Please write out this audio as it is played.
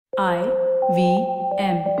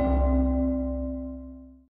IVM.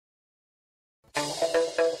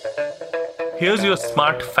 Here's your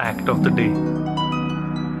smart fact of the day.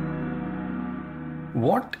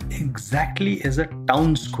 What exactly is a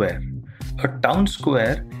town square? A town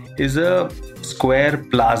square is a square,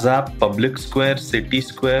 plaza, public square, city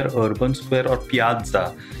square, urban square, or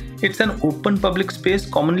piazza. It's an open public space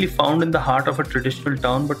commonly found in the heart of a traditional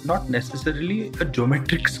town, but not necessarily a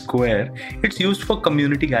geometric square. It's used for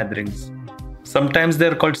community gatherings. Sometimes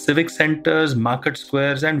they're called civic centers, market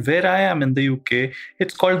squares, and where I am in the UK,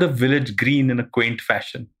 it's called the village green in a quaint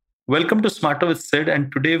fashion. Welcome to Smarter with Sid,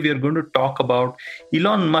 and today we are going to talk about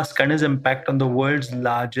Elon Musk and his impact on the world's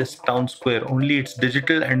largest town square. Only it's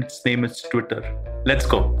digital and its name is Twitter. Let's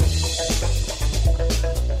go.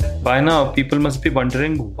 By now, people must be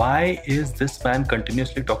wondering, why is this man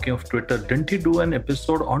continuously talking of Twitter? Didn't he do an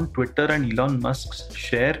episode on Twitter and Elon Musk's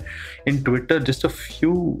share in Twitter just a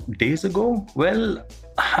few days ago? Well,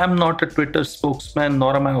 I'm not a Twitter spokesman,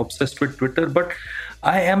 nor am I obsessed with Twitter, but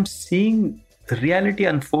I am seeing reality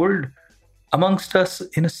unfold amongst us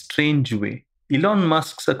in a strange way. Elon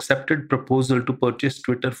Musk's accepted proposal to purchase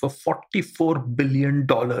Twitter for $44 billion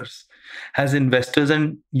has investors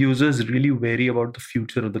and users really wary about the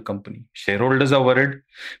future of the company. Shareholders are worried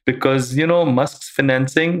because, Musk's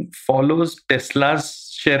financing follows Tesla's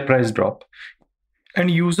share price drop. And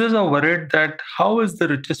users are worried that how is the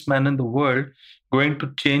richest man in the world going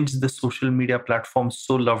to change the social media platform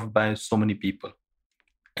so loved by so many people?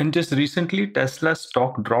 And just recently, Tesla's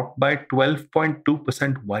stock dropped by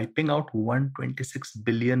 12.2%, wiping out 126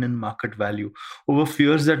 billion in market value over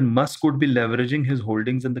fears that Musk would be leveraging his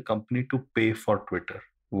holdings in the company to pay for Twitter.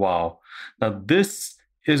 Wow. Now, this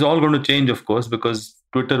is all going to change, of course, because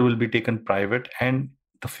Twitter will be taken private and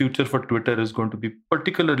the future for Twitter is going to be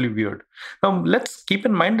particularly weird. Now, let's keep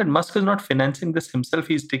in mind that Musk is not financing this himself.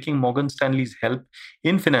 He's taking Morgan Stanley's help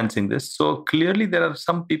in financing this. So clearly, there are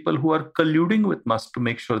some people who are colluding with Musk to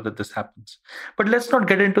make sure that this happens. But let's not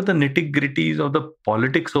get into the nitty-gritties of the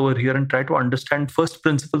politics over here and try to understand first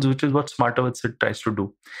principles, which is what Smarter with Sid tries to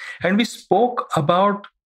do. And we spoke about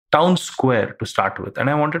town square to start with, and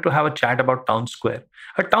I wanted to have a chat about town square.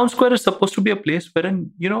 A town square is supposed to be a place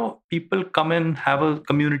wherein people come in, have a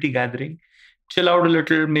community gathering, chill out a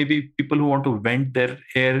little. Maybe people who want to vent their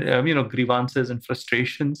grievances and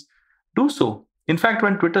frustrations do so. In fact,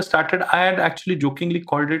 when Twitter started, I had actually jokingly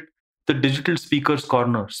called it the digital speakers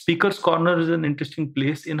corner. Speakers corner is an interesting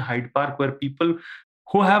place in Hyde Park where people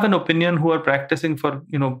who have an opinion, who are practicing for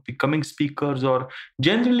becoming speakers, or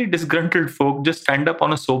generally disgruntled folk just stand up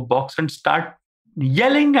on a soapbox and start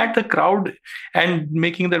yelling at the crowd and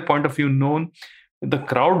making their point of view known. The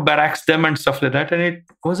crowd barracks them and stuff like that, and it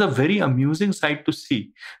was a very amusing sight to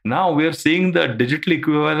see. Now we are seeing the digital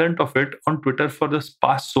equivalent of it on Twitter for the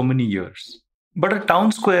past so many years. But a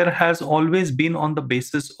town square has always been on the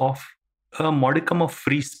basis of a modicum of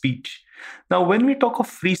free speech. Now, when we talk of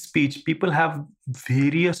free speech, people have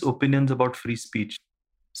various opinions about free speech.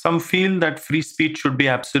 Some feel that free speech should be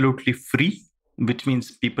absolutely free, which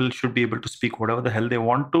means people should be able to speak whatever the hell they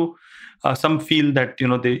want to. Some feel that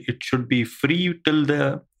it should be free till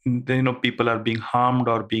the people are being harmed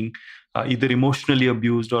or being either emotionally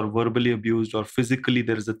abused or verbally abused or physically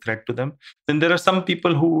there is a threat to them. Then there are some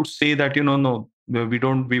people who say that no,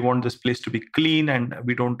 we want this place to be clean and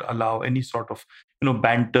we don't allow any sort of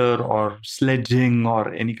banter or sledging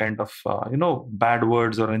or any kind of bad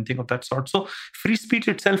words or anything of that sort. So free speech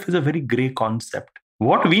itself is a very gray concept.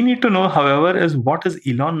 What we need to know, however, is what is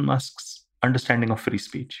Elon Musk's understanding of free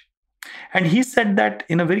speech. And he said that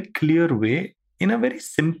in a very clear way, in a very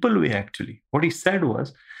simple way, actually. What he said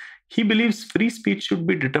was, he believes free speech should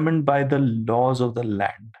be determined by the laws of the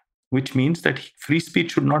land, which means that free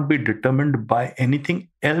speech should not be determined by anything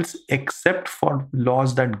else except for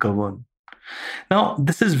laws that govern. Now,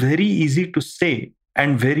 this is very easy to say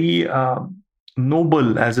and very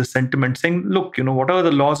noble as a sentiment, saying, look, whatever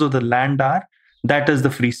the laws of the land are, that is the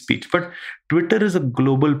free speech. But Twitter is a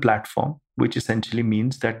global platform, which essentially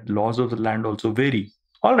means that laws of the land also vary.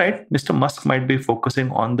 All right, Mr. Musk might be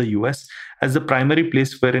focusing on the US as the primary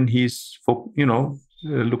place wherein he's,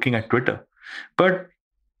 looking at Twitter. But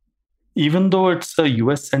even though it's a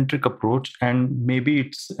US-centric approach and maybe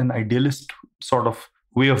it's an idealist sort of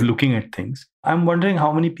way of looking at things, I'm wondering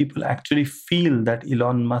how many people actually feel that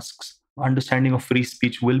Elon Musk's understanding of free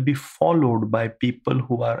speech will be followed by people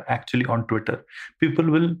who are actually on Twitter. People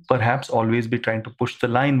will perhaps always be trying to push the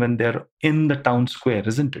line when they're in the town square,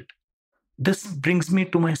 isn't it? This brings me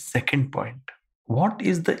to my second point. what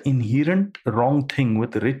is the inherent wrong thing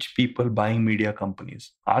with rich people buying media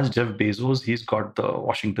companies? Ask Jeff Bezos, he's got the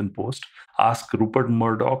Washington Post. Ask Rupert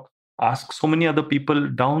Murdoch. Ask so many other people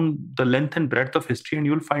down the length and breadth of history, and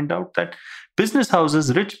you'll find out that business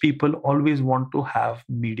houses, rich people always want to have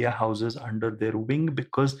media houses under their wing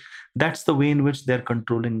because that's the way in which they're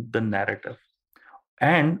controlling the narrative.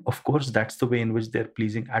 And of course, that's the way in which they're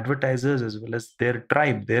pleasing advertisers as well as their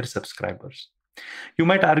tribe, their subscribers. You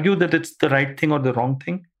might argue that it's the right thing or the wrong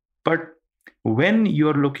thing, but when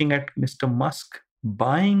you're looking at Mr. Musk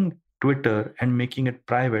buying Twitter and making it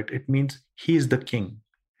private, it means he's the king.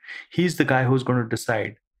 He's the guy who's going to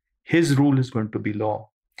decide. His rule is going to be law.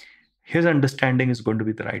 His understanding is going to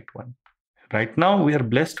be the right one. Right now, we are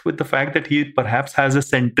blessed with the fact that he perhaps has a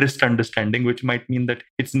centrist understanding, which might mean that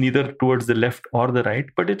it's neither towards the left or the right,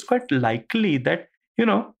 but it's quite likely that,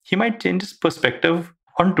 he might change his perspective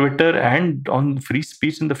on Twitter and on free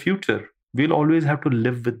speech in the future. We'll always have to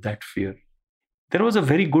live with that fear. There was a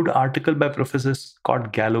very good article by Professor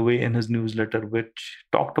Scott Galloway in his newsletter, which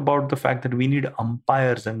talked about the fact that we need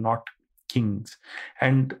umpires and not kings.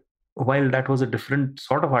 And while that was a different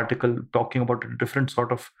sort of article talking about a different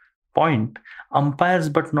sort of point, umpires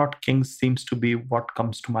but not kings seems to be what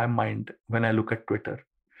comes to my mind when I look at Twitter.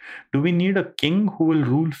 Do we need a king who will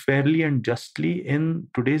rule fairly and justly in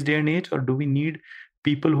today's day and age, or do we need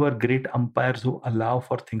people who are great umpires who allow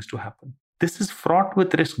for things to happen? This is fraught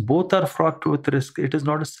with risk. Both are fraught with risk. It is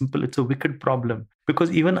not a simple, it's a wicked problem because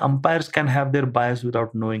even umpires can have their bias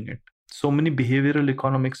without knowing it. So many behavioral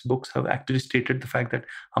economics books have actually stated the fact that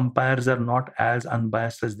umpires are not as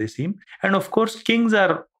unbiased as they seem. And of course, kings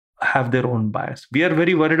have their own bias. We are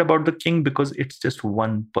very worried about the king because it's just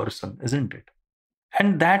one person, isn't it?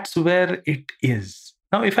 And that's where it is.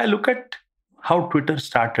 Now, if I look at how Twitter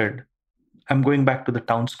started, I'm going back to the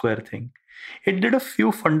town square thing. It did a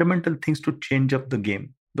few fundamental things to change up the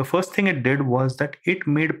game. The first thing it did was that it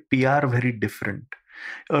made PR very different.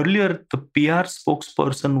 Earlier, the PR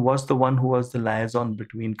spokesperson was the one who was the liaison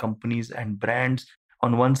between companies and brands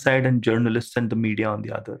on one side and journalists and the media on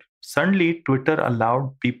the other. Suddenly, Twitter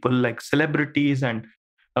allowed people like celebrities and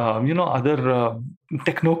other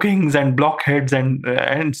techno kings and blockheads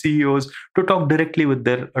and CEOs to talk directly with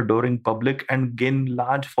their adoring public and gain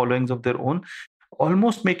large followings of their own,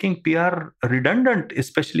 almost making PR redundant,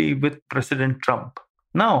 especially with President Trump.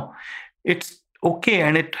 Now, it's okay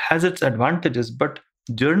and it has its advantages, but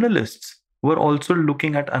journalists were also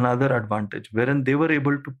looking at another advantage, wherein they were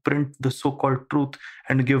able to print the so-called truth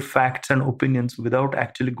and give facts and opinions without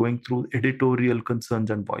actually going through editorial concerns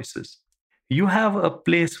and voices. You have a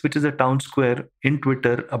place which is a town square in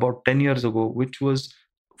Twitter about 10 years ago, which was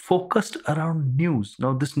focused around news.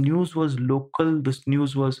 Now, this news was local, this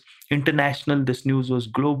news was international, this news was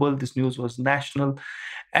global, this news was national,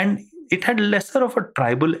 and it had lesser of a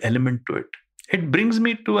tribal element to it. It brings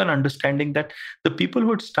me to an understanding that the people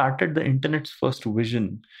who had started the internet's first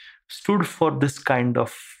vision stood for this kind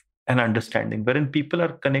of an understanding, wherein people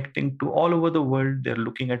are connecting to all over the world. They're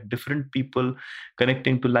looking at different people,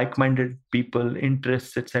 connecting to like-minded people,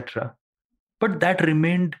 interests, etc. But that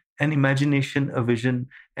remained an imagination, a vision,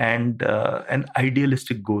 and an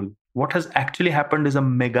idealistic goal. What has actually happened is a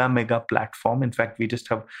mega platform. In fact, we just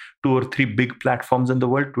have 2 or 3 big platforms in the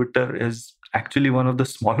world. Twitter is actually one of the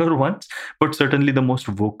smaller ones, but certainly the most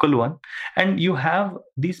vocal one. And you have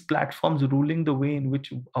these platforms ruling the way in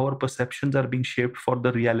which our perceptions are being shaped for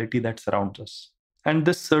the reality that surrounds us. And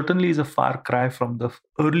this certainly is a far cry from the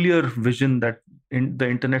earlier vision that the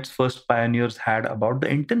internet's first pioneers had about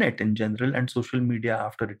the internet in general and social media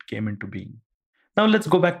after it came into being. Now let's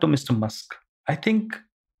go back to Mr. Musk. I think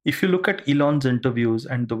if you look at Elon's interviews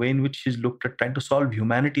and the way in which he's looked at trying to solve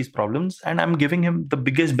humanity's problems, and I'm giving him the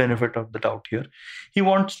biggest benefit of the doubt here, he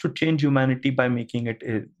wants to change humanity by making it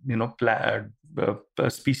a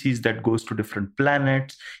species that goes to different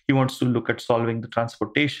planets. He wants to look at solving the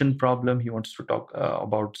transportation problem. He wants to talk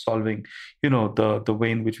about solving, the way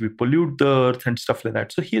in which we pollute the earth and stuff like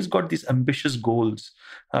that. So he has got these ambitious goals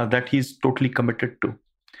that he's totally committed to.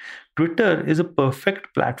 Twitter is a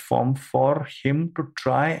perfect platform for him to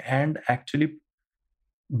try and actually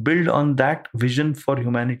build on that vision for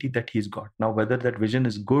humanity that he's got. Now, whether that vision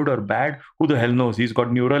is good or bad, who the hell knows? He's got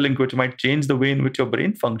Neuralink, which might change the way in which your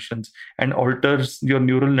brain functions and alters your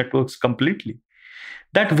neural networks completely.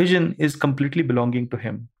 That vision is completely belonging to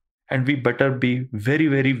him. And we better be very,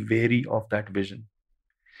 very wary of that vision.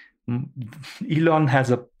 Elon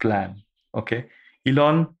has a plan, okay?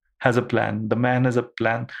 Elon has a plan. The man has a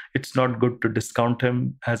plan. It's not good to discount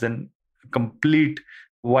him as a complete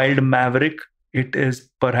wild maverick. it is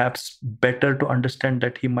perhaps better to understand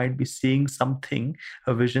that he might be seeing something,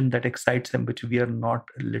 a vision that excites him, which we are not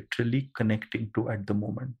literally connecting to at the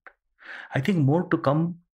moment. I think more to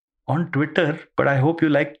come on Twitter, but I hope you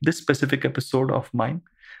liked this specific episode of mine,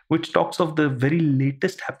 which talks of the very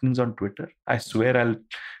latest happenings on Twitter. I swear I'll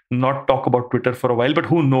not talk about Twitter for a while, but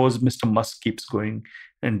who knows? Mr. Musk keeps going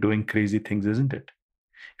and doing crazy things, isn't it?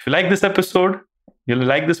 If you like this episode, you'll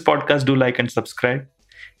like this podcast, do like and subscribe.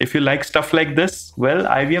 If you like stuff like this, well,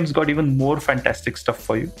 IVM's got even more fantastic stuff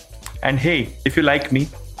for you. And hey, if you like me,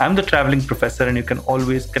 I'm the traveling professor, and you can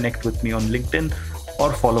always connect with me on LinkedIn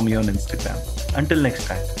or follow me on Instagram. Until next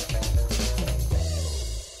time.